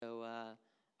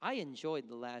I enjoyed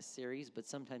the last series, but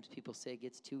sometimes people say it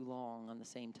gets too long on the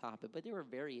same topic. But there were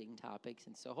varying topics,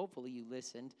 and so hopefully you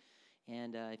listened.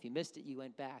 And if you missed it, you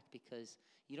went back, because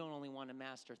you don't only want to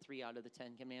master 3 out of the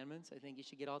 10 commandments. I think you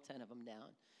should get all 10 of them down.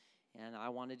 And I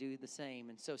want to do the same.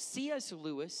 And so C.S.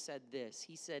 Lewis said this.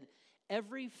 He said,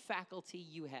 every faculty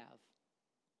you have,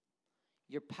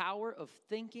 your power of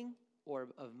thinking or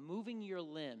of moving your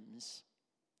limbs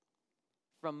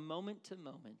from moment to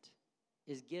moment,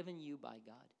 is given you by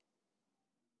God.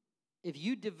 If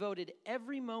you devoted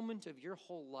every moment of your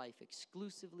whole life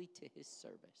exclusively to his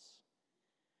service,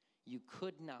 you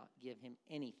could not give him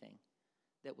anything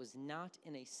that was not,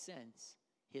 in a sense,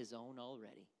 his own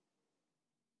already.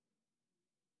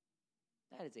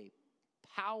 That is a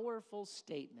powerful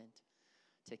statement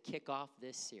to kick off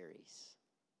this series.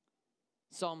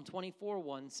 Psalm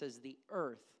 24:1 says, the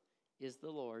earth is the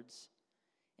Lord's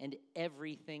and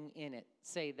everything in it.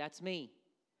 Say, that's me.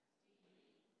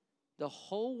 The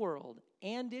whole world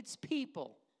and its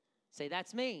people, say,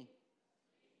 that's me,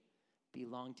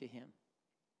 belong to him.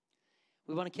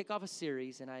 We want to kick off a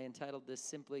series, and I entitled this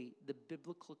simply, The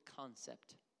Biblical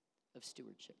Concept of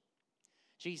Stewardship.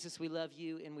 Jesus, we love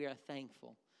you, and we are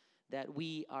thankful that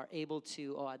we are able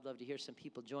to, I'd love to hear some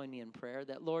people join me in prayer,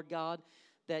 that, Lord God,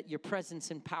 that your presence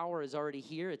and power is already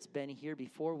here. It's been here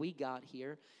before we got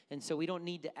here, and so we don't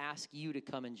need to ask you to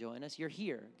come and join us. You're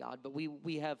here, God, but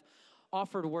we have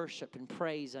offered worship and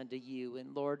praise unto you,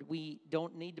 and Lord, we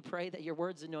don't need to pray that your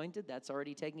word's anointed. That's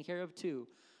already taken care of too.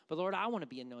 But Lord, I want to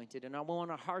be anointed, and I want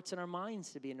our hearts and our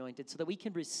minds to be anointed so that we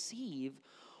can receive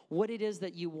what it is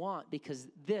that you want, because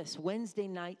this Wednesday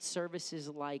night services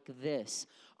like this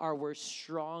are where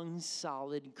strong,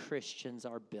 solid Christians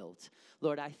are built.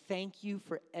 Lord, I thank you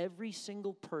for every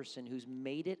single person who's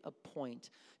made it a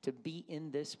point to be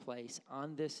in this place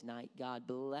on this night. God,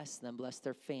 bless them, bless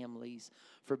their families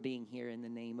for being here in the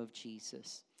name of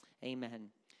Jesus. Amen.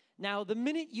 Now, the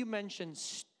minute you mention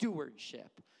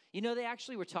stewardship, they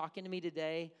actually were talking to me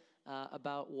today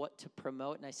about what to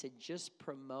promote, and I said, just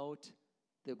promote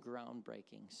the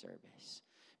groundbreaking service.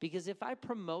 Because if I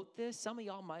promote this, some of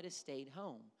y'all might have stayed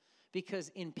home. Because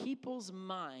in people's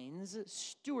minds,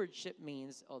 stewardship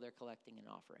means, they're collecting an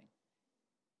offering.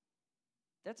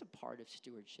 That's a part of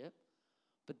stewardship.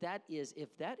 But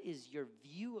if that is your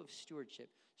view of stewardship,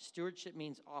 stewardship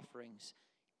means offerings,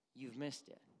 you've missed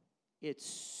it. It's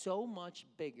so much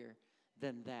bigger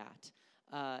than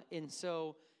that. And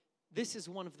so this is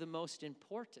one of the most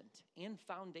important and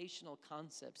foundational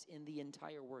concepts in the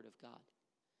entire Word of God.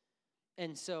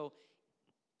 And so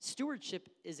stewardship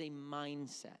is a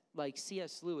mindset, like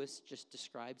C.S. Lewis just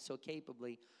described so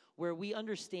capably, where we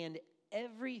understand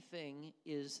everything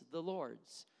is the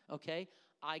Lord's, okay?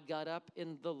 I got up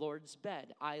in the Lord's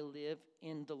bed. I live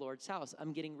in the Lord's house.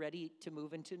 I'm getting ready to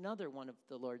move into another one of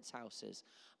the Lord's houses.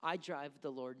 I drive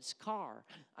the Lord's car.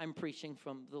 I'm preaching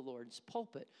from the Lord's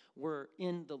pulpit. We're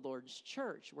in the Lord's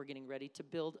church. We're getting ready to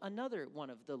build another one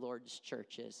of the Lord's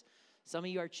churches. Some of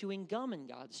you are chewing gum in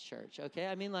God's church,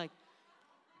 okay?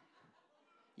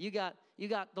 You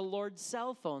got the Lord's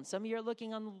cell phone. Some of you are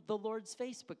looking on the Lord's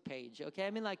Facebook page,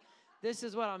 okay? This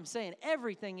is what I'm saying.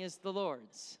 Everything is the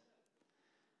Lord's.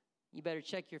 You better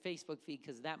check your Facebook feed,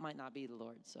 because that might not be the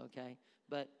Lord's, okay?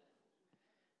 But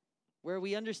where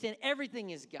we understand everything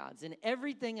is God's, and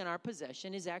everything in our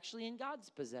possession is actually in God's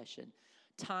possession.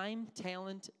 Time,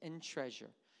 talent, and treasure.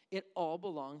 It all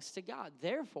belongs to God.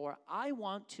 Therefore, I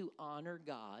want to honor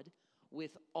God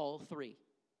with all three.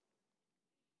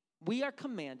 We are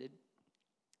commanded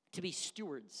to be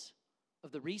stewards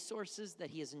of the resources that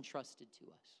he has entrusted to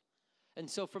us. And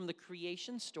so from the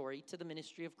creation story to the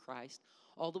ministry of Christ,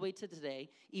 all the way to today,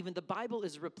 even the Bible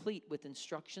is replete with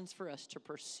instructions for us to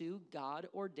pursue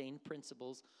God-ordained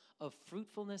principles of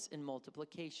fruitfulness and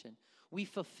multiplication. We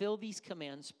fulfill these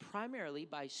commands primarily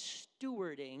by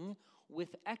stewarding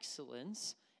with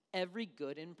excellence every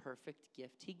good and perfect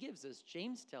gift he gives us.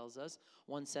 James tells us,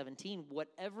 1:17,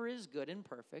 whatever is good and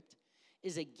perfect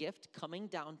is a gift coming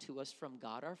down to us from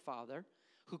God our Father,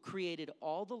 who created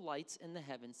all the lights in the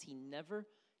heavens. He never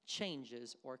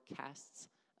changes or casts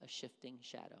a shifting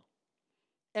shadow.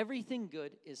 Everything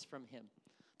good is from him.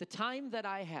 The time that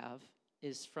I have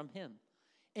is from him.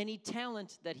 Any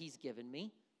talent that he's given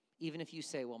me, even if you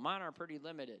say, well, mine are pretty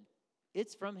limited,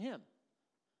 it's from him.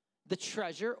 The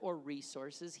treasure or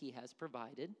resources he has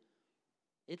provided,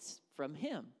 it's from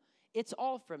him. It's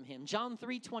all from him. John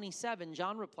 3:27,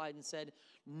 John replied and said,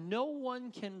 no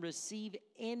one can receive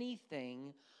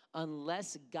anything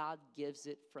unless God gives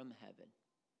it from heaven.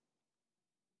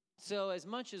 So as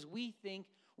much as we think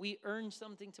we earn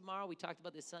something tomorrow, we talked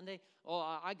about this Sunday,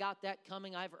 I got that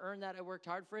coming, I've earned that, I worked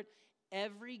hard for it.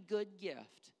 Every good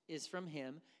gift is from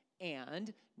him,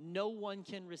 and no one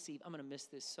can receive. I'm going to miss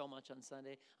this so much on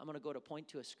Sunday. I'm going to go to point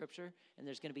to a scripture, and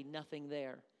there's going to be nothing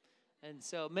there. And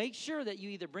so make sure that you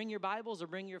either bring your Bibles or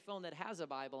bring your phone that has a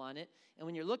Bible on it. And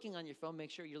when you're looking on your phone, make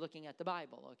sure you're looking at the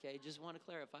Bible, okay? Just want to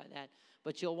clarify that.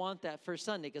 But you'll want that for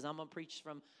Sunday because I'm going to preach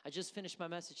from, I just finished my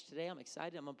message today. I'm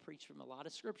excited. I'm going to preach from a lot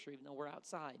of scripture even though we're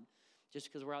outside.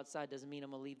 Just because we're outside doesn't mean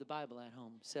I'm going to leave the Bible at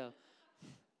home. So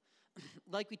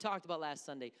like we talked about last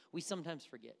Sunday, we sometimes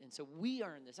forget. And so we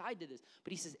earn this. I did this.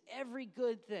 But he says, every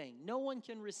good thing, no one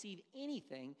can receive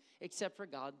anything except for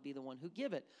God be the one who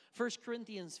give it. 1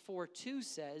 Corinthians 4:2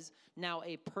 says, now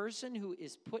a person who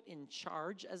is put in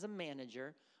charge as a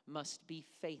manager must be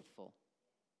faithful.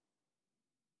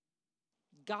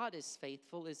 God is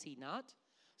faithful, is he not?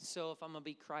 So if I'm going to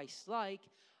be Christ-like,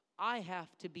 I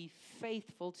have to be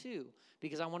faithful too,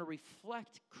 because I want to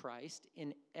reflect Christ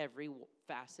in every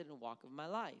facet and walk of my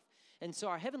life. And so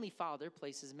our Heavenly Father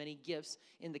places many gifts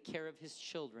in the care of his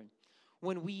children.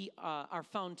 When we are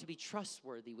found to be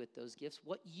trustworthy with those gifts,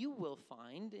 what you will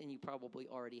find, and you probably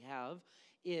already have,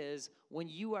 is when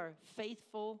you are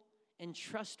faithful and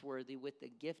trustworthy with the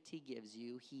gift he gives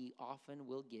you, he often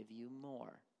will give you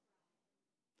more.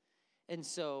 And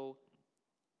so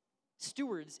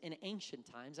stewards in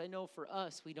ancient times, I know for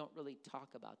us, we don't really talk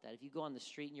about that. If you go on the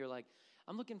street and you're like,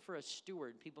 I'm looking for a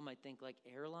steward, people might think like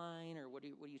airline or what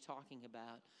are you talking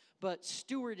about? But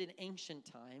steward in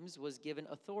ancient times was given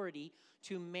authority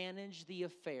to manage the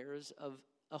affairs of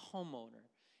a homeowner.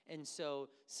 And so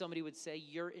somebody would say,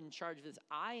 you're in charge of this.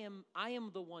 I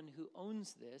am the one who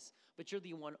owns this, but you're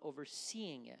the one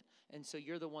overseeing it. And so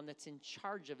you're the one that's in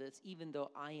charge of this, even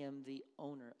though I am the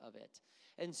owner of it.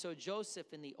 And so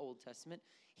Joseph in the Old Testament,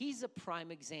 he's a prime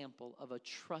example of a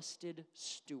trusted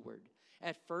steward.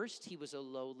 At first, he was a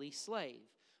lowly slave,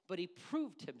 but he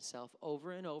proved himself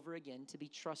over and over again to be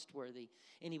trustworthy.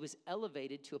 And he was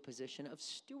elevated to a position of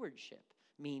stewardship,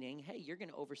 meaning, hey, you're going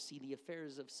to oversee the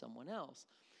affairs of someone else.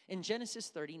 And Genesis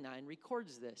 39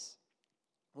 records this.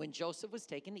 When Joseph was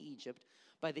taken to Egypt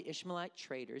by the Ishmaelite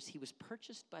traders, he was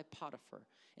purchased by Potiphar,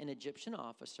 an Egyptian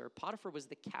officer. Potiphar was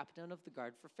the captain of the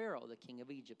guard for Pharaoh, the king of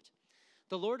Egypt.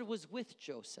 The Lord was with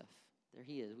Joseph. There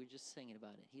he is. We're just singing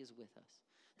about it. He is with us.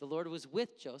 The Lord was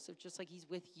with Joseph, just like he's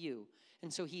with you.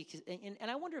 And so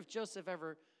I wonder if Joseph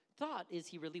ever thought, is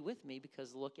he really with me?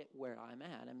 Because look at where I'm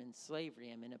at. I'm in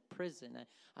slavery. I'm in a prison.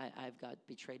 I've got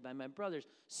betrayed by my brothers.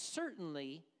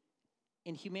 Certainly,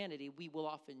 in humanity, we will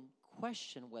often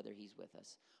question whether he's with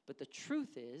us. But the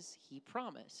truth is, he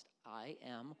promised, I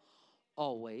am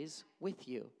always with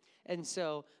you. And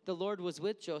so the Lord was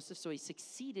with Joseph, so he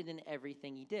succeeded in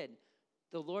everything he did.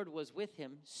 The Lord was with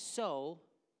him, so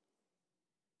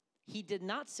he did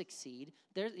not succeed.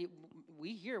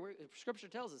 Scripture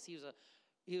tells us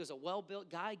he was a well-built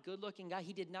guy, good-looking guy.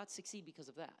 He did not succeed because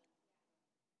of that.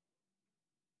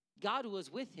 God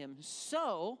was with him,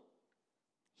 so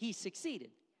he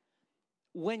succeeded.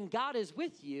 When God is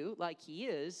with you, like he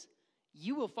is,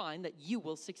 you will find that you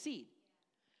will succeed.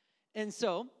 And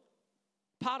so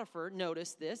Potiphar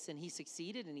noticed this, and he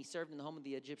succeeded, and he served in the home of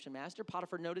the Egyptian master.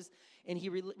 Potiphar noticed, and he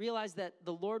realized that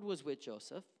the Lord was with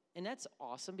Joseph. And that's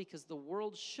awesome because the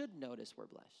world should notice we're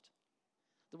blessed.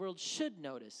 The world should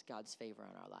notice God's favor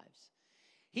on our lives.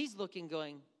 He's looking,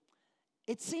 going,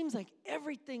 it seems like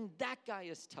everything that guy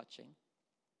is touching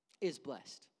is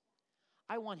blessed.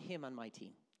 I want him on my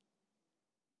team.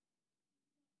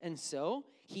 And so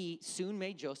he soon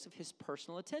made Joseph his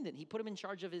personal attendant. He put him in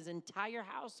charge of his entire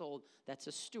household. That's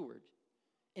a steward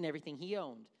in everything he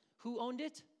owned. Who owned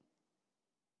it?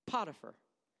 Potiphar.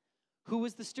 Who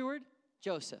was the steward?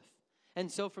 Joseph.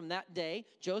 And so from that day,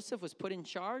 Joseph was put in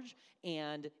charge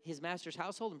and his master's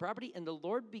household and property, and the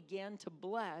Lord began to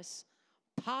bless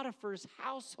Potiphar's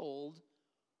household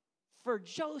for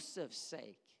Joseph's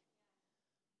sake.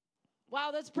 Wow,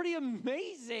 that's pretty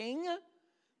amazing.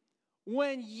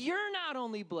 When you're not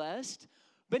only blessed,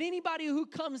 but anybody who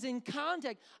comes in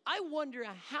contact, I wonder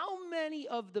how many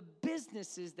of the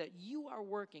businesses that you are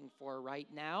working for right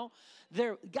now,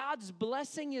 God's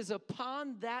blessing is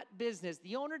upon that business.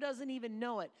 The owner doesn't even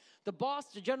know it. The boss,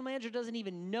 the general manager doesn't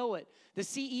even know it. The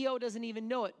CEO doesn't even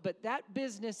know it. But that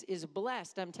business is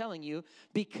blessed, I'm telling you,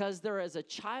 because there is a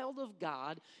child of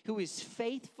God who is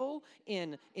faithful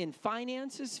in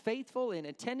finances, faithful in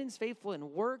attendance, faithful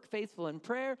in work, faithful in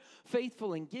prayer,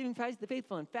 faithful in giving,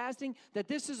 faithful in fasting, that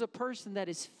this is a person that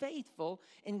is faithful,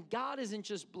 and God isn't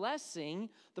just blessing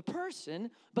the person,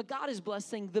 but God is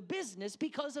blessing the business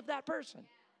because of that person.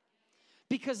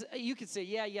 Because you could say,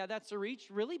 yeah, that's a reach.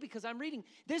 Really? Because I'm reading.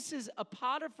 This is a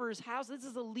Potiphar's house. This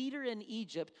is a leader in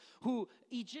Egypt who,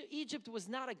 Egypt was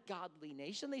not a godly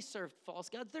nation. They served false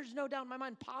gods. There's no doubt in my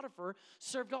mind Potiphar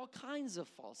served all kinds of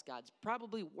false gods,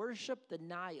 probably worshiped the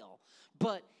Nile.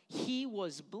 But he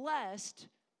was blessed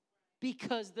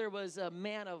because there was a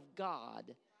man of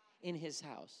God in his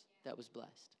house that was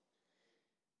blessed.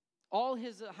 All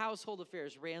his household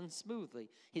affairs ran smoothly.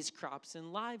 His crops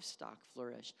and livestock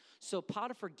flourished. So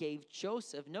Potiphar gave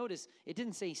Joseph, notice, it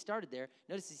didn't say he started there.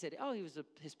 Notice he said, he was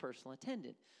his personal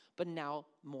attendant. But now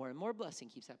more and more blessing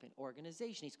keeps happening.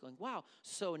 Organization, he's going, wow.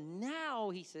 So now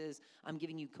he says, I'm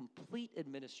giving you complete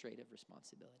administrative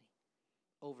responsibility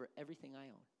over everything I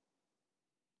own.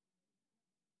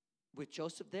 With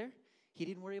Joseph there, he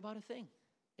didn't worry about a thing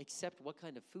except what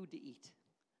kind of food to eat.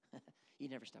 You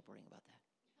never stop worrying about that.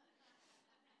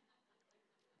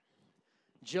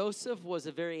 Joseph was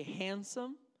a very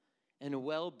handsome and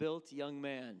well-built young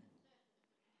man.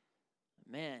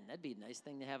 Man, that'd be a nice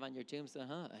thing to have on your tombstone,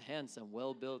 huh? A handsome,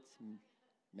 well-built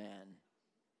man.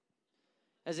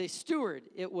 As a steward,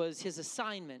 it was his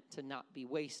assignment to not be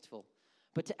wasteful,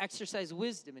 but to exercise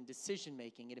wisdom in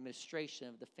decision-making and administration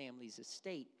of the family's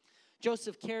estate.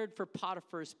 Joseph cared for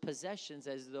Potiphar's possessions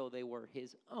as though they were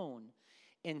his own.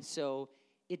 And so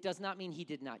it does not mean he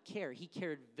did not care. He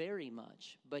cared very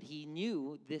much, but he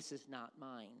knew this is not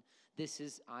mine.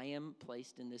 I am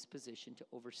placed in this position to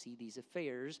oversee these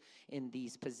affairs and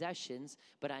these possessions,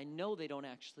 but I know they don't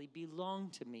actually belong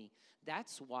to me.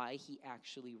 That's why he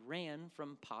actually ran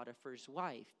from Potiphar's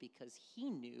wife, because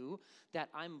he knew that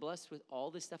I'm blessed with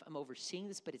all this stuff. I'm overseeing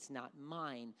this, but it's not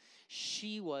mine.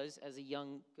 She was, as a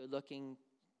young, good-looking,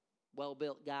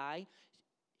 well-built guy,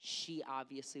 she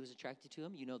obviously was attracted to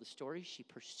him. You know the story. She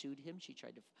pursued him. She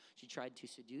tried to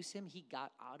seduce him. He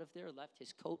got out of there, left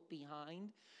his coat behind.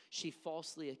 She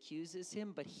falsely accuses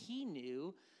him, but he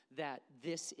knew that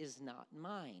this is not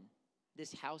mine.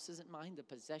 This house isn't mine. The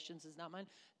possessions is not mine.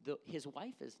 His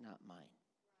wife is not mine.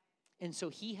 And so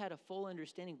he had a full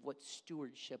understanding of what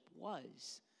stewardship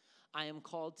was. I am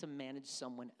called to manage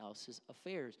someone else's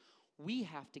affairs. We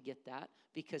have to get that,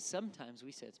 because sometimes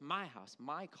we say it's my house,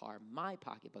 my car, my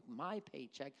pocketbook, my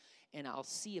paycheck, and I'll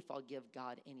see if I'll give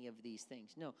God any of these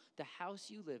things. No, the house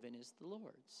you live in is the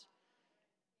Lord's.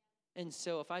 And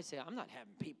so if I say, I'm not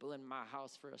having people in my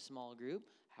house for a small group,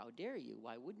 how dare you?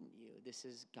 Why wouldn't you? This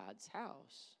is God's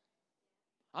house.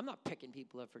 I'm not picking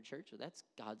people up for church. That's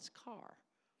God's car.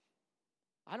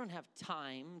 I don't have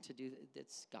time to do that.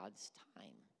 It's God's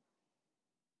time.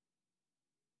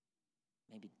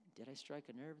 Maybe, did I strike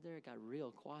a nerve there? It got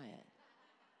real quiet.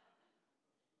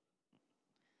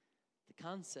 The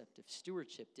concept of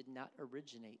stewardship did not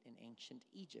originate in ancient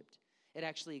Egypt. It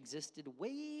actually existed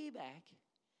way back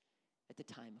at the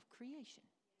time of creation.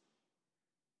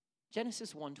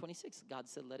 Genesis 1:26, God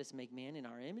said, let us make man in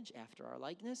our image, after our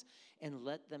likeness, and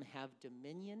let them have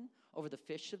dominion over the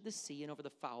fish of the sea, and over the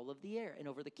fowl of the air, and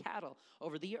over the cattle,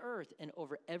 over the earth, and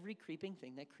over every creeping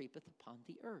thing that creepeth upon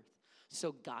the earth.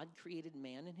 So God created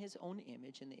man in his own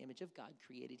image. In the image of God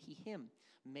created he him.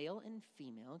 Male and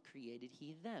female created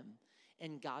he them.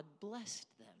 And God blessed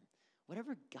them.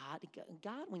 Whatever God,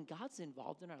 when God's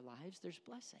involved in our lives, there's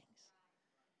blessings.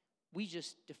 We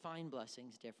just define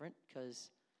blessings different, because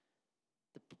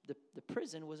the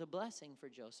prison was a blessing for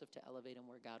Joseph to elevate him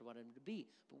where God wanted him to be.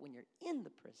 But when you're in the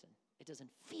prison, it doesn't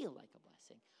feel like a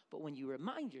blessing. But when you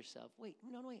remind yourself, wait,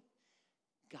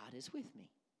 God is with me.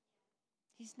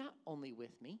 He's not only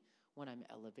with me when I'm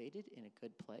elevated in a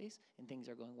good place and things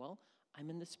are going well. I'm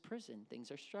in this prison.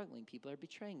 Things are struggling. People are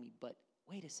betraying me. But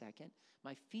wait a second.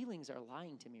 My feelings are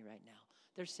lying to me right now.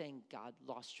 They're saying God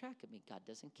lost track of me. God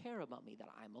doesn't care about me, that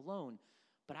I'm alone.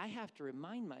 But I have to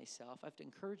remind myself, I have to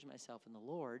encourage myself in the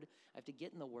Lord. I have to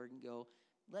get in the Word and go,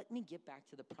 let me get back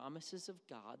to the promises of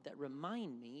God that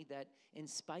remind me that in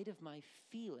spite of my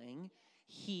feeling,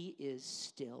 He is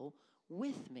still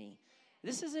with me.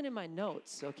 This isn't in my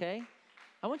notes, okay?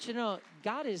 I want you to know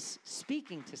God is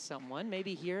speaking to someone,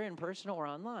 maybe here in person or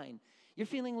online. You're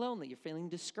feeling lonely. You're feeling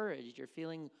discouraged. You're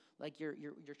feeling like you're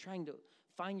trying to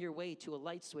find your way to a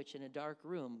light switch in a dark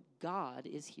room. God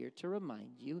is here to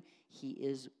remind you He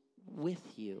is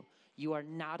with you. You are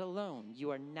not alone.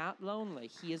 You are not lonely.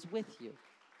 He is with you.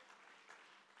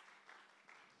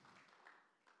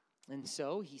 And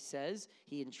so he says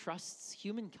he entrusts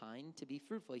humankind to be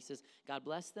fruitful. He says, God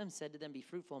blessed them, said to them, be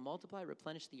fruitful and multiply,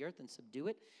 replenish the earth and subdue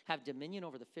it, have dominion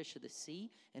over the fish of the sea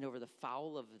and over the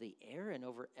fowl of the air and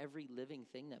over every living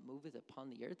thing that moveth upon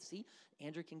the earth. See,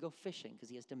 Andrew can go fishing because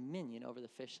he has dominion over the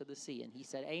fish of the sea. And he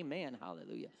said, amen,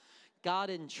 hallelujah. God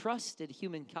entrusted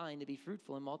humankind to be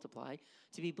fruitful and multiply,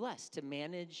 to be blessed, to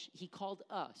manage. He called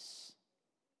us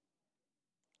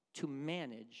to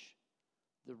manage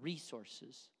the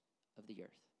resources of the earth.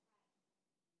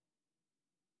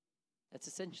 That's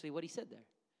essentially what he said there.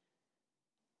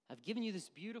 I've given you this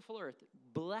beautiful earth,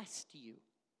 blessed you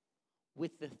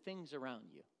with the things around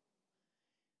you.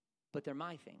 But they're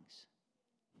my things.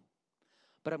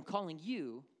 But I'm calling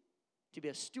you to be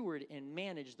a steward and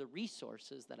manage the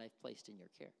resources that I've placed in your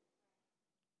care.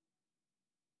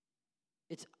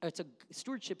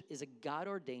 Stewardship is a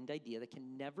God-ordained idea that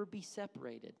can never be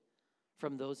separated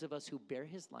from those of us who bear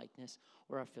his likeness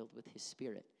or are filled with his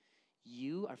Spirit.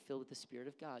 You are filled with the Spirit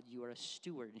of God. You are a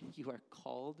steward. You are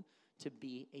called to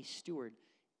be a steward.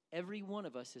 Every one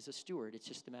of us is a steward. It's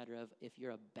just a matter of if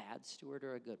you're a bad steward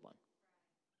or a good one.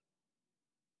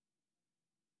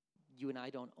 You and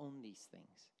I don't own these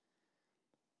things.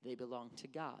 They belong to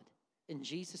God. And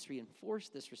Jesus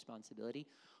reinforced this responsibility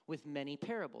with many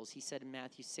parables. He said in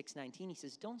Matthew 6:19, he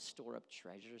says, don't store up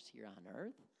treasures here on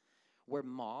earth, where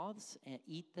moths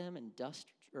eat them and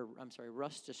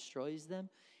rust destroys them,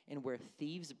 and where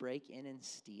thieves break in and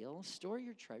steal. Store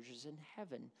your treasures in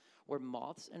heaven, where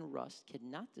moths and rust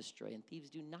cannot destroy, and thieves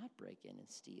do not break in and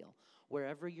steal.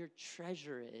 Wherever your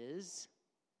treasure is,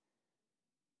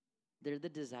 there the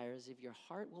desires of your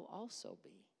heart will also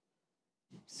be.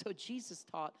 So Jesus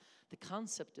taught the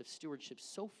concept of stewardship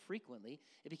so frequently,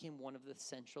 it became one of the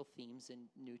central themes in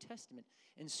New Testament.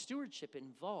 And stewardship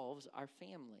involves our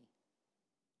family.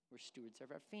 We're stewards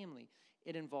of our family.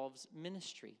 It involves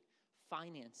ministry,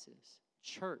 finances,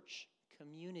 church,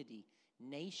 community,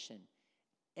 nation.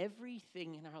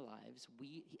 Everything in our lives,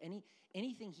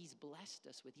 anything he's blessed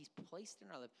us with, he's placed in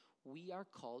our life, we are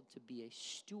called to be a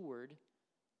steward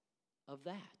of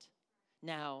that.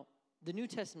 Now, the New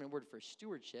Testament word for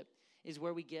stewardship is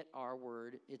where we get our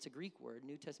word. It's a Greek word.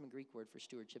 New Testament Greek word for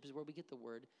stewardship is where we get the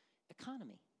word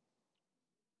economy.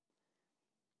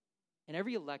 In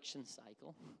every election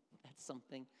cycle, that's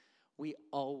something we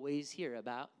always hear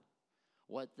about,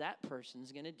 what that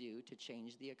person's going to do to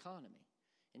change the economy.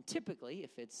 And typically,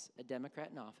 if it's a Democrat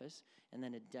in office and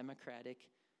then a Democratic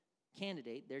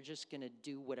candidate, they're just going to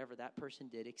do whatever that person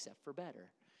did except for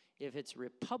better. If it's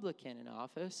Republican in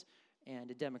office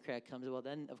and a Democrat comes, well,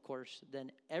 then, of course,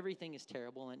 then everything is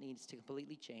terrible and it needs to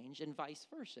completely change, and vice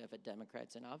versa. If a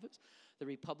Democrat's in office, the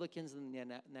Republicans in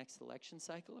the next election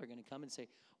cycle are going to come and say,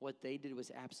 what they did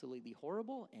was absolutely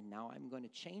horrible, and now I'm going to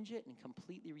change it and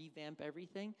completely revamp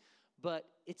everything. But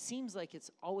it seems like it's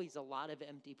always a lot of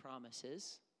empty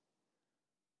promises.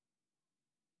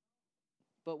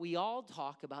 But we all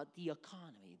talk about the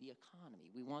economy, the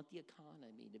economy. We want the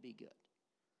economy to be good.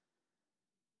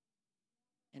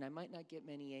 And I might not get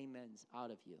many amens out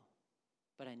of you,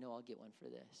 but I know I'll get one for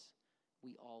this.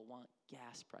 We all want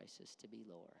gas prices to be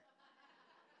lower.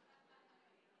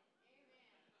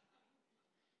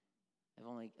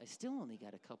 I still only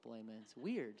got a couple amens.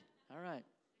 Weird. All right.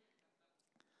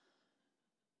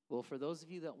 Well, for those of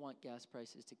you that want gas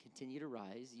prices to continue to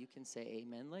rise, you can say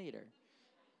amen later.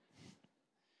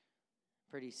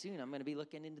 Pretty soon, I'm going to be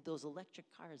looking into those electric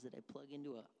cars that I plug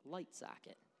into a light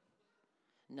socket.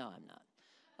 No, I'm not.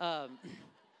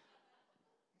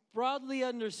 Broadly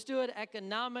understood,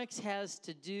 economics has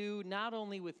to do not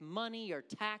only with money or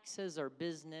taxes or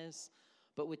business,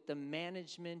 but with the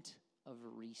management of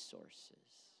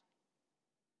resources.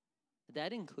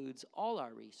 That includes all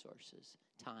our resources: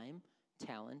 time,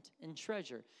 talent, and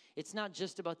treasure. It's not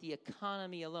just about the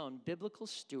economy alone. Biblical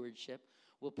stewardship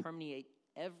will permeate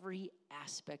every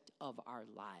aspect of our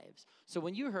lives. So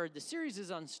when you heard the series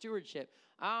is on stewardship,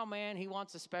 oh man, he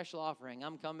wants a special offering.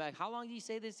 I'm coming back. How long do you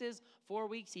say this is? 4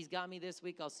 weeks. He's got me this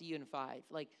week. I'll see you in 5.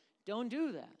 Like, don't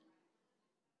do that.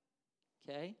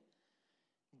 Okay?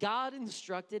 God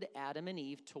instructed Adam and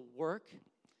Eve to work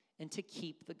and to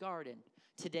keep the garden.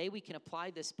 Today, we can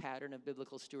apply this pattern of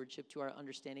biblical stewardship to our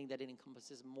understanding that it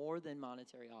encompasses more than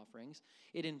monetary offerings.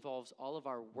 It involves all of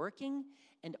our working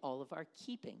and all of our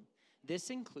keeping.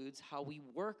 This includes how we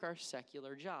work our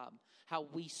secular job, how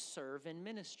we serve in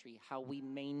ministry, how we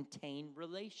maintain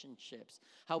relationships,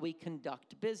 how we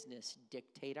conduct business,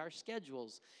 dictate our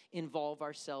schedules, involve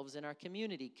ourselves in our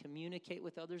community, communicate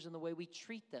with others in the way we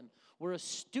treat them. We're a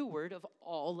steward of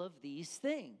all of these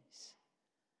things.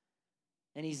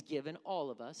 And he's given all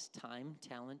of us time,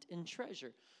 talent, and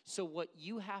treasure. So what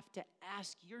you have to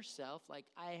ask yourself, like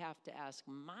I have to ask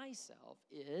myself,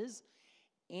 is,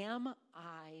 am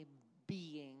I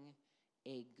being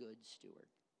a good steward?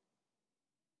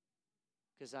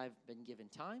 Because I've been given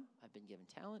time, I've been given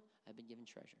talent, I've been given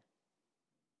treasure.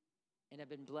 And I've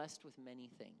been blessed with many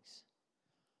things.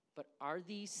 But are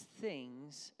these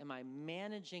things, am I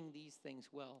managing these things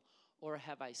well? Or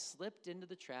have I slipped into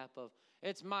the trap of,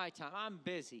 it's my time, I'm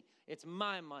busy, it's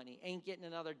my money, ain't getting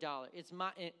another dollar, it's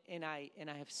my, and I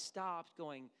have stopped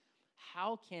going,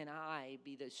 how can I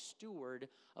be the steward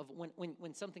of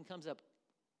when something comes up?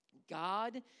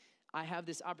 God, I have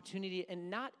this opportunity, and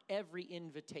not every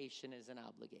invitation is an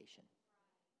obligation.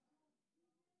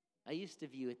 I used to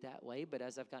view it that way, but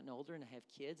as I've gotten older and I have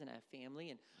kids and I have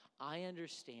family, and I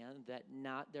understand that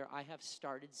I have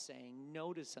started saying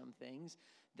no to some things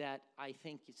that I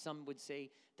think some would say,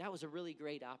 that was a really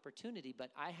great opportunity, but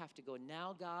I have to go,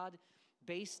 now God,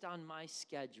 based on my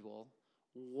schedule,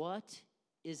 what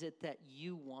is it that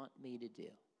you want me to do?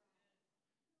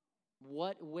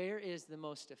 Where is the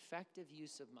most effective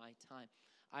use of my time?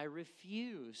 I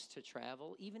refuse to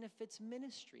travel, even if it's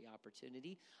ministry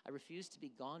opportunity. I refuse to be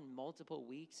gone multiple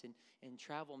weeks and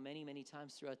travel many, many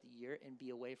times throughout the year and be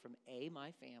away from A,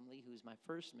 my family, who's my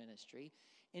first ministry,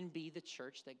 and B, the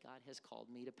church that God has called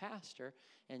me to pastor.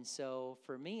 And so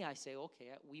for me, I say, okay,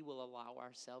 we will allow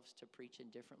ourselves to preach in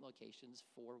different locations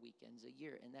 4 weekends a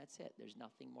year, and that's it. There's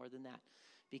nothing more than that.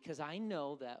 Because I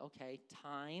know that, okay,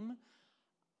 time,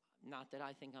 not that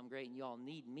I think I'm great and you all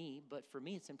need me, but for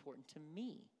me, it's important to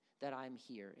me that I'm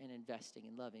here and investing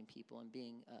and loving people and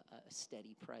being a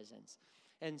steady presence.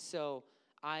 And so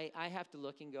I have to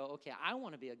look and go, okay, I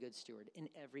want to be a good steward in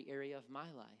every area of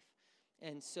my life.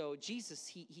 And so Jesus,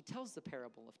 he tells the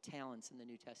parable of talents in the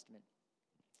New Testament.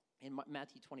 In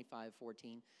Matthew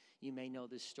 25:14, you may know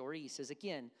this story. He says,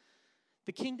 again,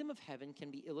 the kingdom of heaven can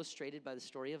be illustrated by the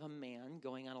story of a man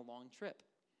going on a long trip.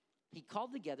 He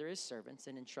called together his servants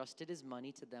and entrusted his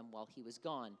money to them while he was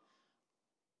gone.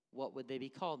 What would they be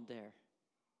called there?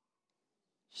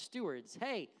 Stewards.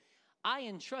 Hey, I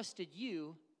entrusted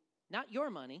you, not your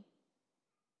money.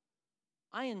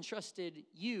 I entrusted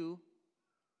you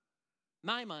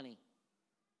my money.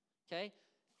 Okay?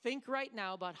 Think right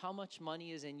now about how much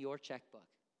money is in your checkbook.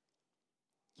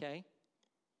 Okay?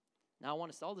 Now I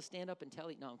want us all to stand up and tell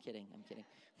you. No, I'm kidding.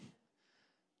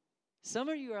 Some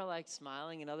of you are like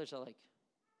smiling and others are like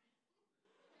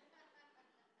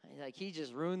he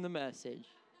just ruined the message.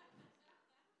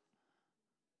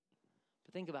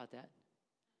 But think about that.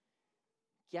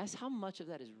 Guess how much of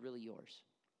that is really yours?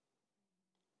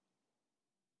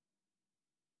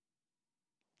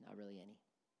 Not really any.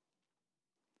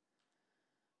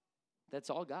 That's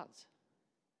all God's.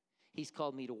 He's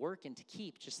called me to work and to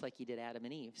keep, just like he did Adam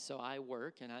and Eve. So I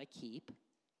work and I keep,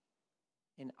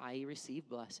 and I receive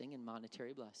blessing and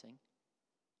monetary blessing.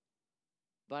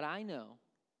 But I know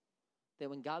that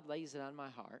when God lays it on my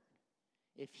heart,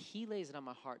 if he lays it on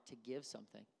my heart to give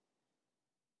something,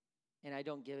 and I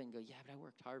don't give it and go, yeah, but I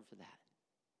worked hard for that,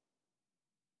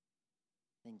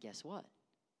 then guess what?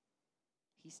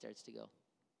 He starts to go,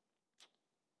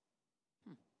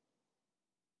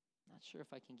 not sure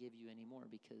if I can give you any more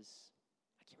because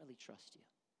I can't really trust you.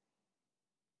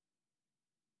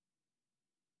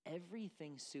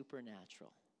 Everything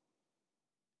supernatural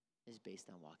is based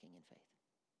on walking in faith.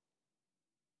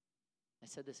 I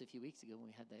said this a few weeks ago when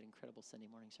we had that incredible Sunday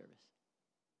morning service.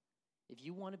 If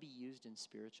you want to be used in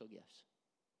spiritual gifts,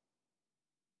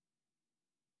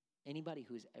 anybody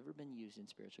who has ever been used in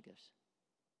spiritual gifts,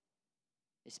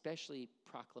 especially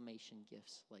proclamation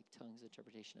gifts like tongues,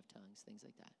 interpretation of tongues, things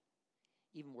like that,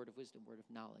 even word of wisdom, word of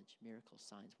knowledge, miracles,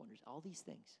 signs, wonders, all these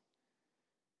things,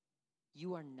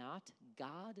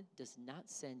 God does not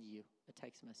send you a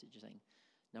text message saying,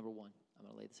 number one, I'm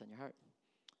going to lay this on your heart.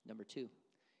 Number two,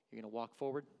 you're going to walk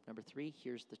forward. Number three,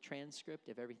 here's the transcript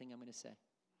of everything I'm going to say.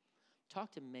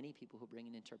 Talk to many people who bring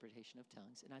an interpretation of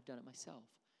tongues, and I've done it myself.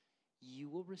 You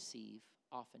will receive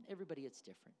often, everybody it's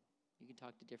different. You can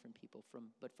talk to different people,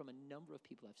 but from a number of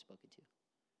people I've spoken to,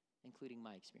 including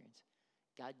my experience,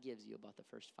 God gives you about the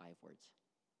first 5 words.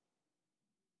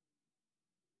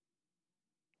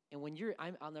 And when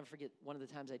I'll never forget one of the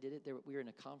times I did it, we were in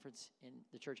a conference in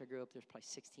the church I grew up. There's probably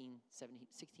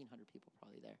 1,600 people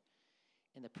probably there.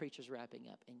 And the preacher's wrapping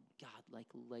up, and God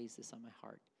lays this on my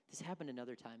heart. This happened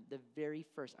another time. The very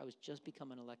first, I was just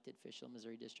become an elected official in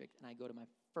Missouri District, and I go to my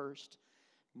first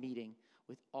meeting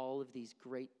with all of these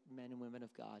great men and women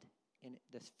of God. And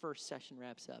this first session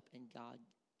wraps up, and God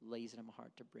lays it on my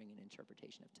heart to bring an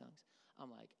interpretation of tongues.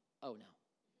 I'm like, oh no.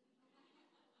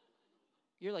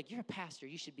 You're like, you're a pastor.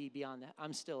 You should be beyond that.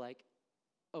 I'm still like,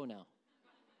 oh, no.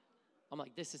 I'm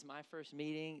like, this is my first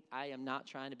meeting. I am not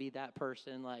trying to be that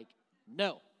person. Like,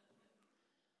 no.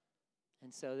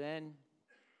 And so then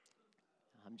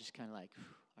I'm just kind of like,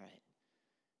 all right,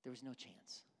 there was no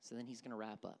chance. So then he's going to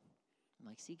wrap up. I'm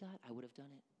like, see, God, I would have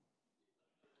done it.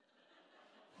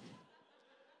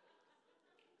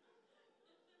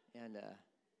 And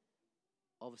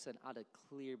all of a sudden, out of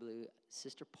clear blue,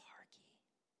 Sister Parkey,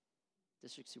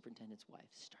 district superintendent's wife,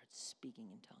 starts speaking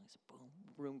in tongues. Boom,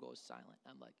 room goes silent.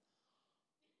 I'm like,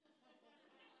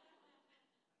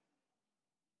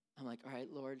 all right,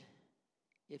 Lord,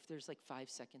 if there's like 5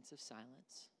 seconds of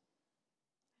silence,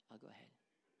 I'll go ahead.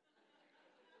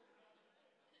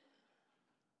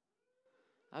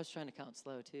 I was trying to count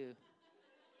slow too.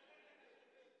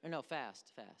 Or no,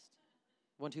 fast.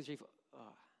 1, 2, 3, 4.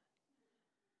 Oh.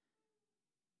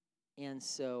 And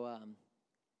so I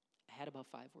had about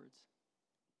 5 words.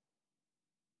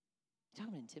 You're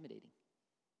talking about intimidating.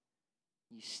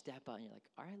 You step out and you're like,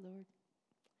 all right, Lord.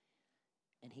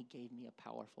 And he gave me a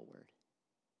powerful word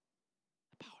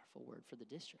for the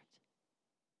district.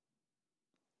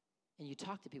 And you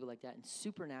talk to people like that, and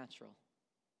supernatural,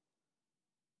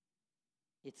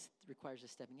 it requires a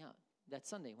stepping out. That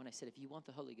Sunday when I said, if you want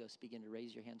the Holy Ghost, begin to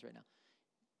raise your hands right now.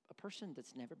 A person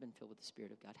that's never been filled with the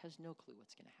Spirit of God has no clue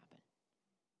what's going to happen.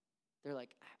 They're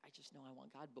like, I just know I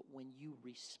want God. But when you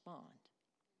respond,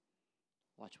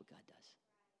 watch what God does.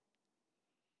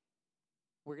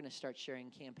 We're going to start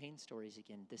sharing campaign stories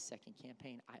again this second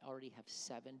campaign. I already have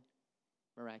 7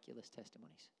 miraculous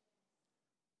testimonies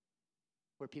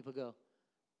where people go,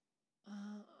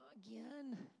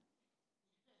 again?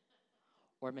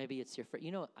 Or maybe it's your first.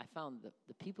 You know, I found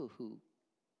the people who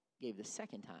gave the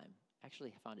second time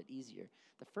actually found it easier.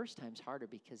 The first time's harder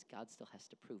because God still has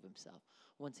to prove himself.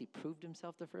 Once he proved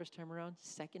himself the first time around,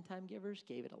 second time givers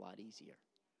gave it a lot easier.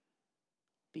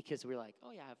 Because we're like,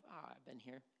 oh yeah, I've been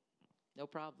here. No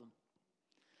problem.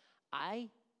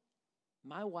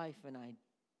 My wife and I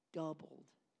doubled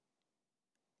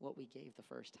what we gave the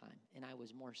first time. And I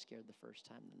was more scared the first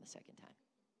time than the second time.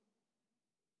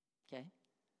 Okay?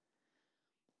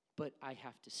 But I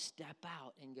have to step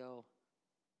out and go,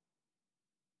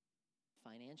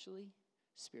 financially,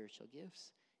 spiritual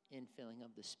gifts, infilling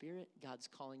of the Spirit. God's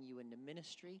calling you into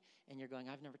ministry, and you're going,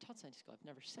 I've never taught Sunday school. I've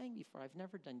never sang before. I've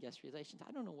never done guest relations.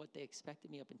 I don't know what they expected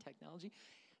me up in technology.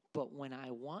 But when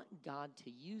I want God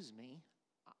to use me,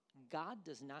 God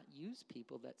does not use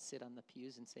people that sit on the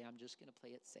pews and say, I'm just going to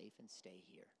play it safe and stay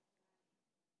here.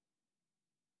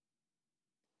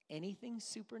 Anything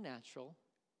supernatural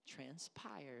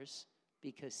transpires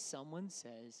because someone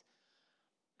says,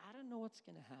 I don't know what's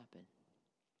going to happen,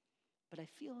 but I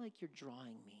feel like you're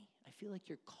drawing me. I feel like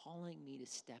you're calling me to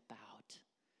step out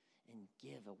and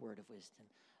give a word of wisdom,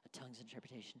 a tongues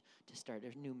interpretation, to start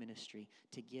a new ministry,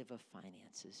 to give of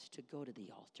finances, to go to the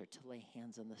altar, to lay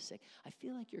hands on the sick. I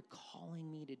feel like you're calling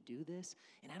me to do this,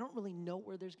 and I don't really know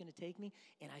where there's going to take me,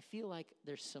 and I feel like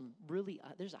there's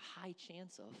there's a high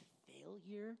chance of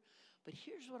failure, but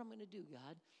here's what I'm going to do,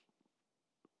 God.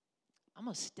 I'm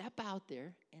going to step out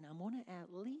there, and I'm going to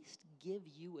at least give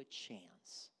you a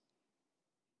chance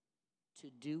to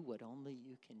do what only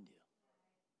you can do.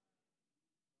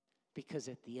 Because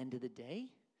at the end of the day,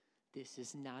 this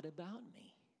is not about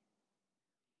me.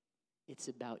 It's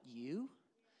about you,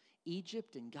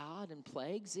 Egypt and God and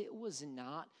plagues. It was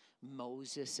not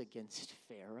Moses against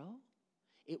Pharaoh.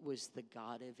 It was the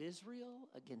God of Israel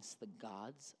against the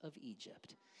gods of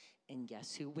Egypt. And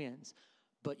guess who wins?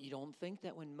 But you don't think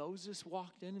that when Moses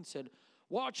walked in and said,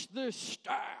 watch this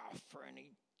staff, and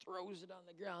he throws it on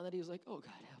the ground, that he was like, oh,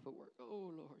 God, help it work.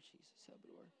 Oh, Lord Jesus, help it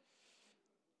work.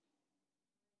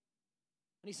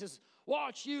 And he says,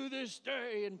 watch you this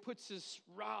day, and puts his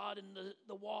rod in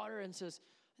the water and says,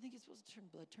 I think it's supposed to turn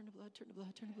to blood, turn to blood, turn to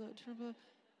blood, turn to blood, turn to blood.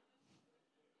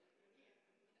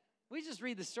 We just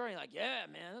read the story like, yeah,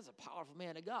 man, that's a powerful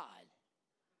man of God.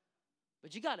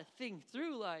 But you got to think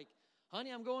through like, honey,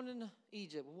 I'm going into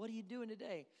Egypt. Well, what are you doing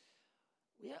today?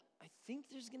 Yeah, I think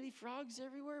there's going to be frogs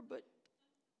everywhere, but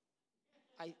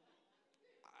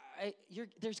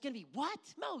there's going to be what?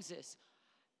 Moses.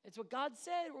 It's what God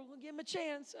said. We're going to give him a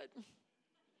chance.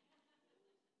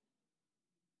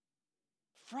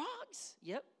 Frogs?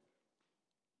 Yep.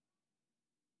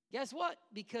 Guess what?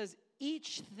 Because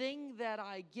each thing that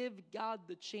I give God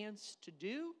the chance to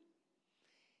do,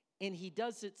 and he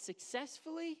does it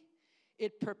successfully,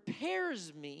 it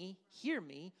prepares me, hear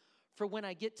me, for when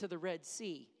I get to the Red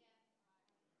Sea.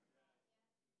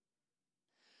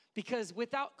 Because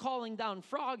without calling down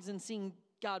frogs and seeing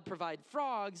God provide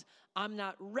frogs, I'm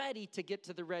not ready to get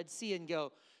to the Red Sea and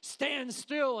go, stand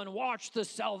still and watch the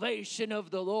salvation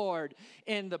of the Lord.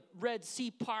 And the Red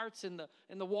Sea parts and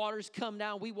the waters come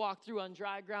down. We walk through on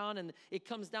dry ground and it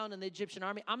comes down in the Egyptian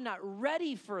army. I'm not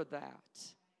ready for that.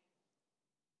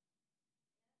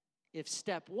 If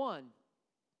step one,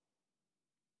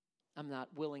 I'm not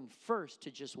willing first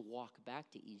to just walk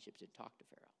back to Egypt and talk to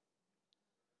Pharaoh.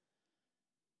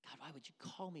 God, why would you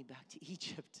call me back to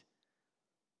Egypt?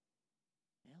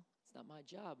 Well, it's not my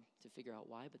job to figure out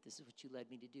why, but this is what you led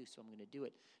me to do, so I'm going to do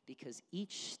it. Because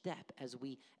each step, as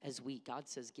we, God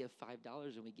says give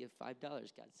 $5, and we give $5.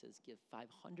 God says give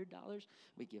 $500,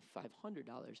 we give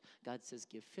 $500. God says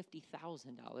give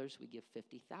 $50,000, we give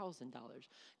 $50,000.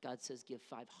 God says give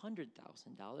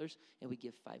 $500,000, and we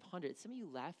give $500,000. Some of you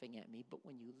laughing at me, but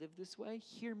when you live this way,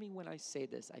 hear me when I say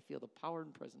this. I feel the power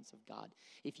and presence of God.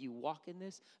 If you walk in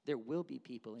this, there will be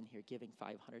people in here giving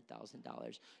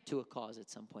 $500,000 to a cause at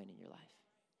some point in your life.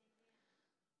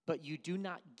 But you do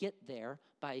not get there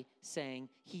by saying,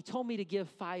 he told me to give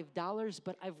 $5,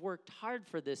 but I've worked hard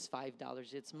for this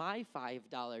 $5. It's my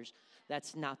 $5.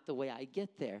 That's not the way I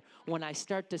get there. When I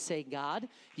start to say, God,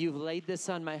 you've laid this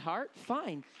on my heart,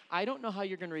 fine. I don't know how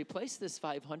you're going to replace this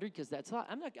 500 because that's a lot.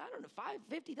 I don't know,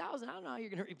 50,000, I don't know how you're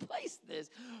going to replace this.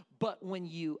 But when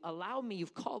you allow me,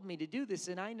 you've called me to do this,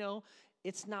 and I know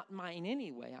it's not mine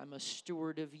anyway. I'm a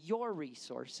steward of your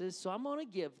resources, so I'm going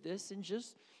to give this and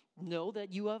just know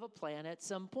that you have a plan at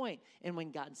some point. And when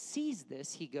God sees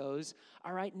this, he goes,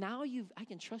 all right, now I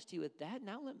can trust you with that.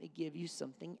 Now let me give you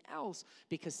something else.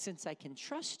 Because since I can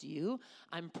trust you,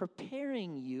 I'm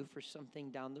preparing you for something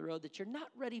down the road that you're not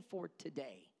ready for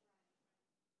today.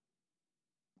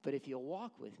 But if you'll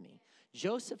walk with me,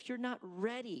 Joseph, you're not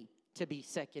ready to be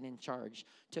second in charge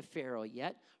to Pharaoh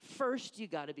yet. First, you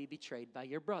got to be betrayed by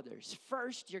your brothers.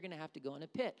 First, you're going to have to go in a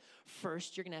pit.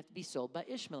 First, you're going to have to be sold by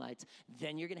Ishmaelites.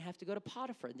 Then you're going to have to go to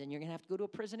Potiphar. Then you're going to have to go to a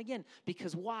prison again.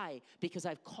 Because why? Because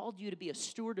I've called you to be a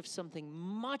steward of something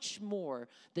much more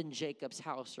than Jacob's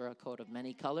house or a coat of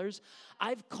many colors.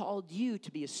 I've called you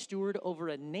to be a steward over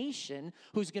a nation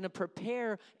who's going to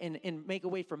prepare and make a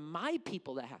way for my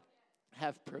people to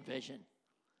have provision.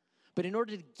 But in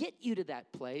order to get you to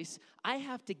that place, I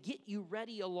have to get you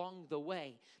ready along the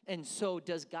way. And so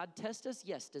does God test us?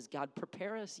 Yes. Does God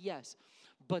prepare us? Yes.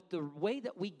 But the way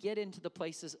that we get into the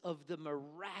places of the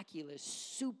miraculous,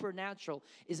 supernatural,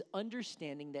 is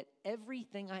understanding that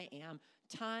everything I am,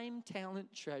 time,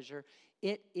 talent, treasure,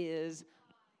 it is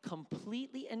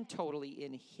completely and totally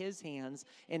in his hands,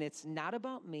 and it's not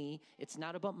about me. It's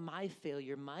not about my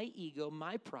failure, my ego,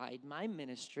 my pride, my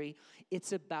ministry.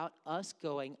 It's about us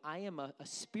going, I am a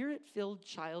spirit-filled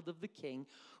child of the King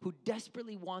who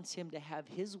desperately wants him to have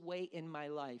his way in my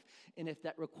life. And if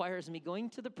that requires me going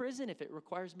to the prison, if it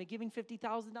requires me giving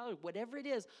 $50,000, whatever it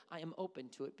is, I am open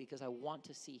to it because I want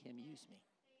to see him use me.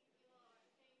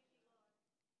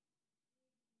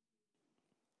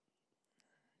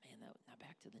 Now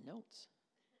back to the notes.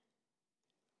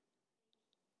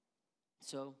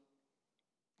 So,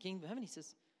 King of Heaven, he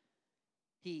says,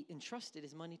 he entrusted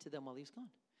his money to them while he was gone.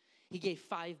 He gave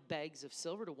 5 bags of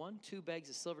silver to one, 2 bags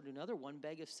of silver to another, 1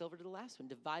 bag of silver to the last one,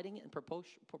 dividing it in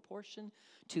proportion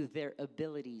to their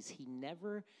abilities. He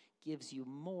never gives you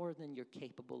more than you're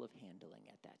capable of handling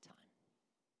at that time.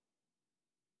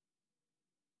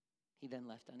 He then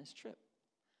left on his trip.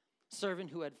 Servant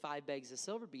who had 5 bags of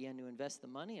silver began to invest the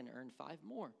money and earned 5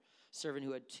 more. Servant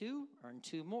who had 2 earned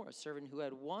 2 more. A servant who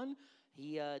had 1,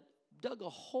 he dug a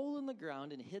hole in the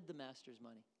ground and hid the master's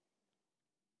money.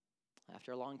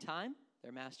 After a long time,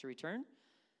 their master returned.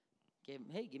 Gave him,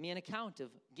 hey, give me an account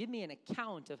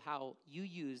of how you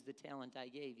used the talent I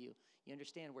gave you. You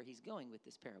understand where he's going with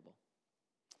this parable.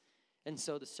 And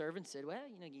so the servant said, well,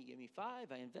 you gave me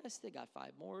 5. I invested, got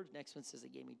 5 more. Next one says, they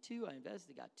gave me 2. I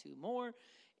invested, got 2 more.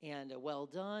 And well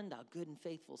done, thou good and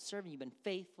faithful servant. You've been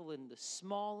faithful in the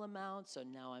small amount, so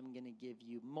now I'm going to give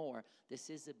you more.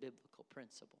 This is a biblical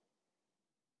principle.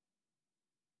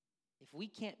 If we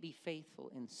can't be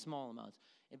faithful in small amounts,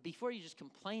 and before you're just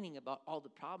complaining about all the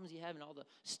problems you have and all the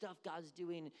stuff God's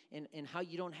doing and how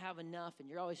you don't have enough and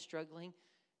you're always struggling,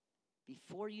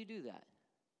 before you do that,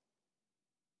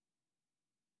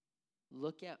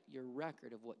 look at your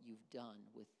record of what you've done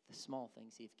with the small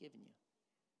things he's given you.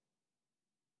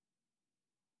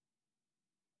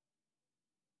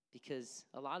 Because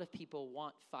a lot of people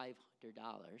want $500,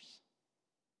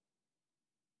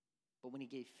 but when he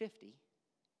gave 50,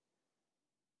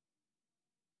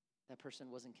 that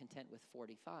person wasn't content with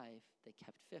 45, they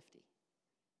kept 50.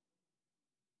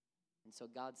 And so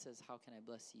God says, how can I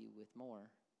bless you with more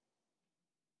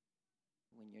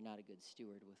when you're you're not a good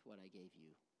steward with what I gave you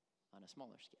on a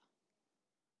smaller scale.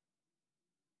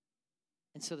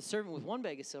 And so the servant with one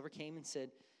bag of silver came and said,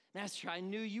 Master, I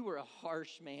knew you were a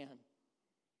harsh man,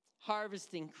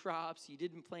 harvesting crops. You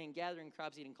didn't plant, gathering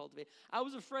crops, you didn't cultivate. I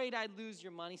was afraid I'd lose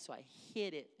your money, so I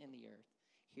hid it in the earth.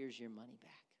 Here's your money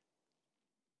back.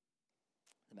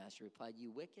 The master replied,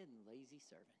 you wicked and lazy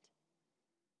servant.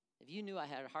 If you knew I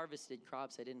had harvested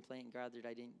crops I didn't plant and gathered,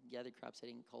 I didn't gather crops I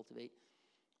didn't cultivate,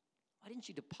 why didn't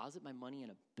you deposit my money in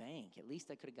a bank? At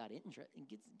least I could have got interest and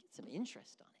get some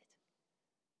interest on it.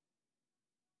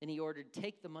 And he ordered,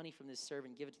 take the money from this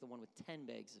servant, give it to the one with 10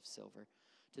 bags of silver.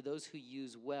 To those who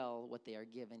use well what they are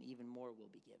given, even more will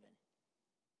be given.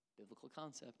 Biblical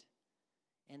concept.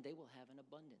 And they will have an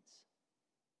abundance.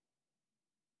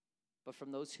 But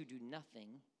from those who do nothing,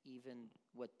 even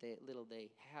what little they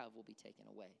have will be taken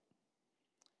away.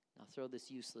 Now throw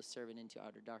this useless servant into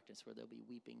outer darkness where there'll be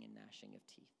weeping and gnashing of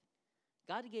teeth.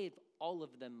 God gave all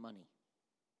of them money.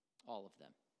 All of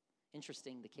them.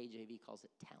 Interesting, the KJV calls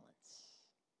it talents.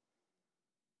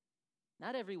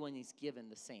 Not everyone is given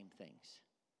the same things.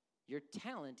 Your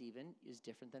talent even is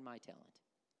different than my talent.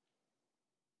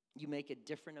 You make a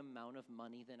different amount of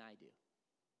money than I do.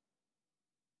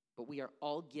 But we are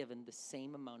all given the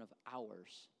same amount of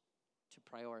hours to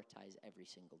prioritize every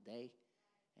single day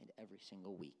and every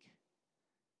single week.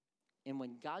 And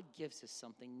when God gives us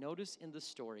something, notice in the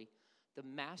story, the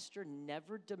master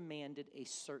never demanded a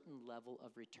certain level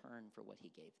of return for what he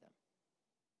gave them.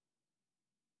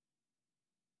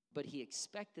 But he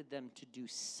expected them to do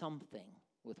something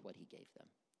with what he gave them.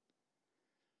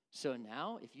 So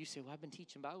now, if you say, well, I've been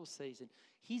teaching Bible studies, and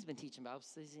he's been teaching Bible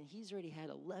studies, and he's already had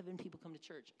 11 people come to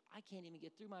church. I can't even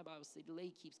get through my Bible study. The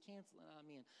lady keeps canceling on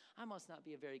me, and I must not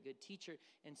be a very good teacher.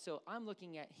 And so I'm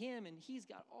looking at him, and he's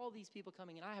got all these people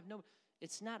coming, and I have no,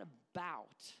 it's not about.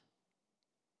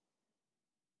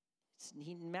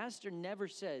 Master never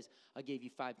says, I gave you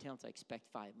 5 talents, I expect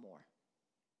 5 more.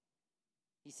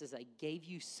 He says, I gave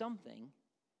you something.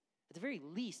 At the very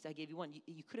least, I gave you 1.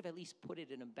 You could have at least put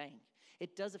it in a bank.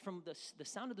 It does it from the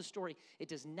sound of the story. It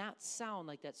does not sound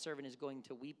like that servant is going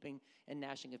to weeping and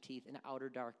gnashing of teeth in outer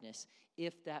darkness.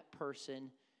 If that person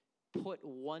put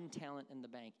 1 talent in the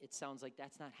bank, it sounds like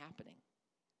that's not happening.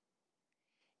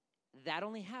 That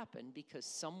only happened because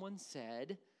someone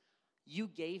said, you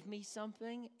gave me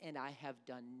something and I have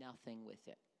done nothing with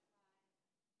it.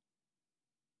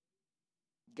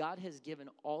 God has given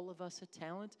all of us a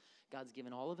talent. God's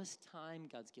given all of us time.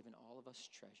 God's given all of us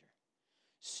treasure.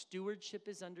 Stewardship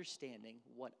is understanding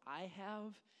what I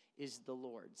have is the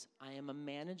Lord's. I am a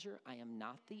manager. I am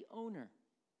not the owner.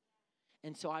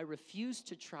 And so I refuse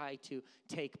to try to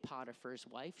take Potiphar's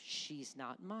wife. She's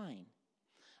not mine.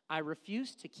 I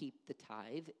refuse to keep the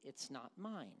tithe. It's not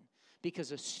mine.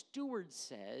 Because a steward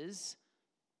says,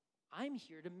 I'm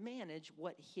here to manage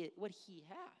what he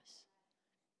has.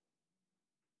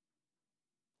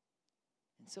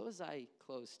 And so as I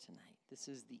close tonight, this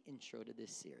is the intro to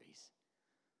this series.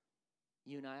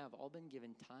 You and I have all been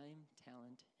given time,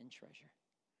 talent, and treasure.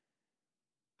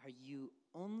 Are you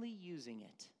only using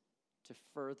it to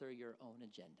further your own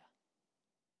agenda?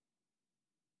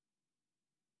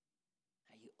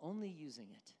 Are you only using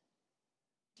it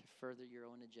to further your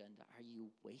own agenda? Are you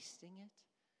wasting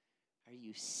it? Are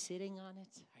you sitting on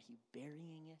it? Are you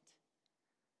burying it?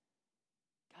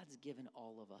 God's given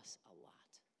all of us a lot.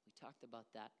 We talked about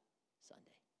that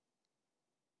Sunday.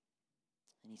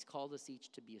 And he's called us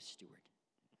each to be a steward.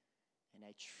 And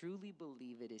I truly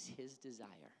believe it is his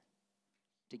desire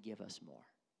to give us more.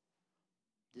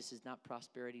 This is not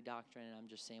prosperity doctrine, and I'm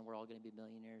just saying we're all going to be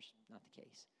millionaires. Not the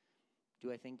case.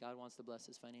 Do I think God wants to bless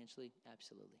us financially?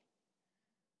 Absolutely.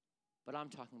 But I'm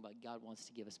talking about God wants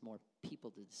to give us more people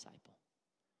to disciple.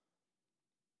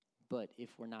 But if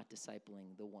we're not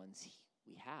discipling the ones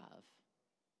we have,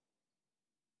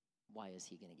 why is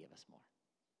he going to give us more?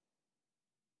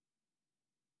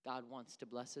 God wants to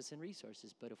bless us in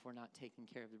resources, but if we're not taking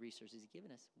care of the resources he's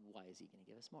given us, why is he going to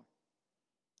give us more?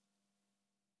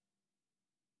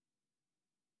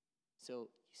 So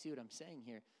you see what I'm saying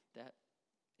here, that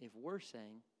if we're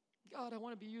saying, God, I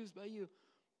want to be used by you,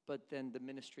 but then the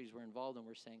ministries we're involved in,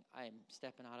 we're saying, I'm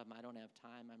stepping out of them, I don't have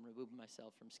time, I'm removing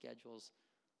myself from schedules.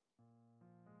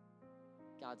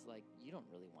 God's like, you don't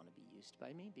really want to be used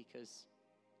by me because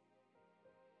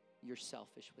you're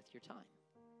selfish with your time.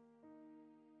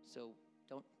 So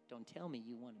don't tell me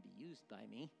you want to be used by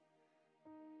me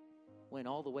when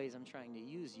all the ways I'm trying to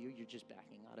use you, you're just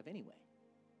backing out of anyway.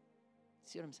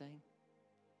 See what I'm saying?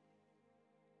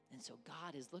 And so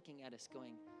God is looking at us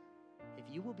going,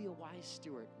 if you will be a wise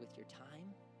steward with your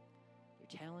time, your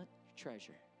talent, your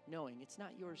treasure, knowing it's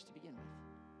not yours to begin with.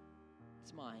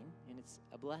 It's mine, and it's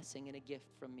a blessing and a gift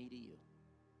from me to you.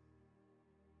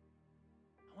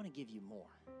 I want to give you more.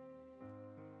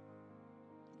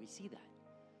 We see that.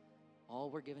 All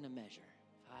were given a measure.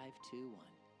 5, 2, 1.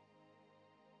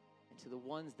 And to the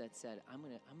ones that said, I'm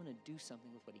gonna do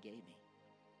something with what he gave me.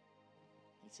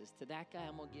 He says, to that guy,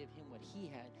 I'm going to give him what he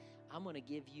had. I'm going to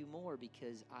give you more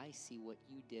because I see what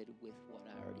you did with what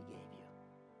I already gave you.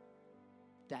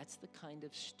 That's the kind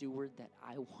of steward that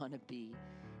I want to be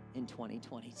in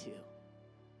 2022.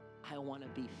 I want to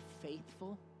be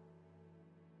faithful.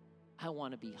 I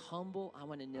want to be humble. I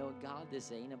want to know, God,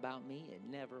 this ain't about me. It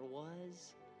never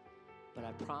was. But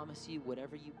I promise you,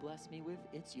 whatever you bless me with,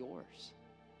 it's yours.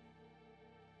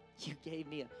 You gave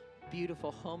me a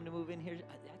beautiful home to move in here.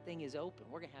 That thing is open.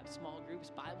 We're going to have small groups,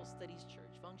 Bible studies,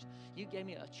 church functions. You gave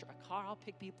me a car. I'll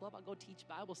pick people up. I'll go teach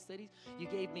Bible studies. You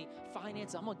gave me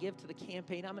finance. I'm going to give to the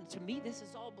campaign. To me, this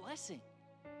is all blessing.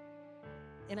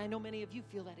 And I know many of you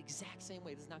feel that exact same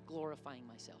way. This is not glorifying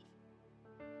myself.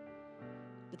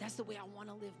 But that's the way I want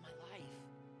to live my life.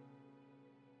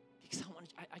 Because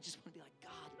I just want to be like,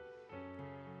 God,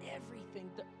 everything,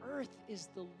 the earth is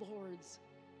the Lord's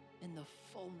and the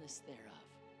fullness thereof.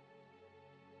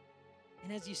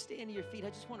 And as you stand to your feet, I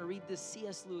just want to read this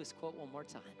C.S. Lewis quote one more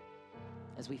time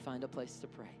as we find a place to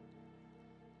pray.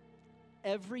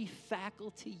 Every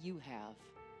faculty you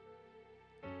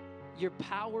have, your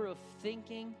power of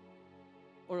thinking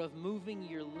or of moving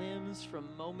your limbs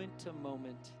from moment to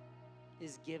moment,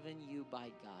 is given you by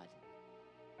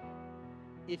God.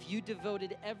 If you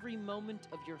devoted every moment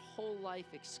of your whole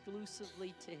life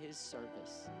exclusively to his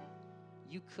service,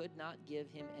 you could not give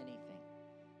him anything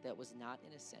that was not,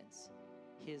 in a sense,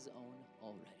 his own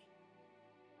already.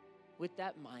 With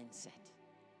that mindset,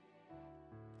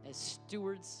 as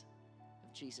stewards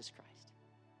of Jesus Christ,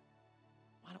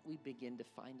 why don't we begin to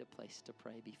find a place to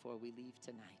pray before we leave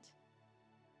tonight?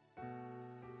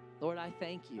 Lord, I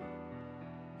thank you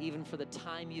even for the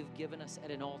time you've given us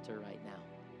at an altar right now.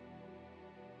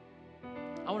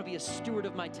 I want to be a steward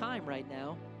of my time right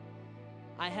now.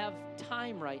 I have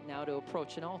time right now to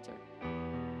approach an altar.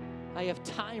 I have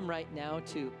time right now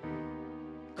to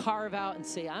carve out and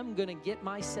say, I'm going to get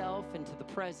myself into the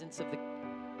presence of the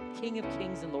King of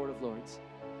Kings and Lord of Lords.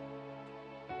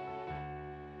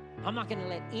 I'm not going to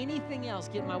let anything else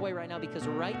get in my way right now, because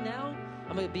right now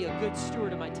I'm going to be a good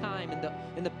steward of my time,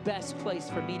 and the best place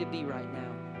for me to be right now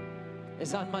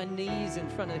is on my knees in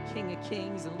front of the King of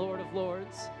Kings and Lord of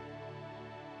Lords.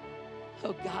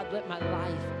 Oh God, let my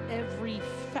life, every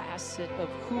facet of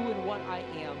who and what I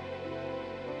am,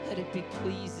 let it be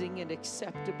pleasing and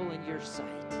acceptable in your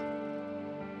sight.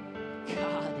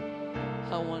 God,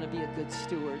 I want to be a good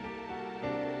steward.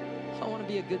 I want to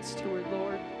be a good steward,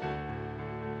 Lord.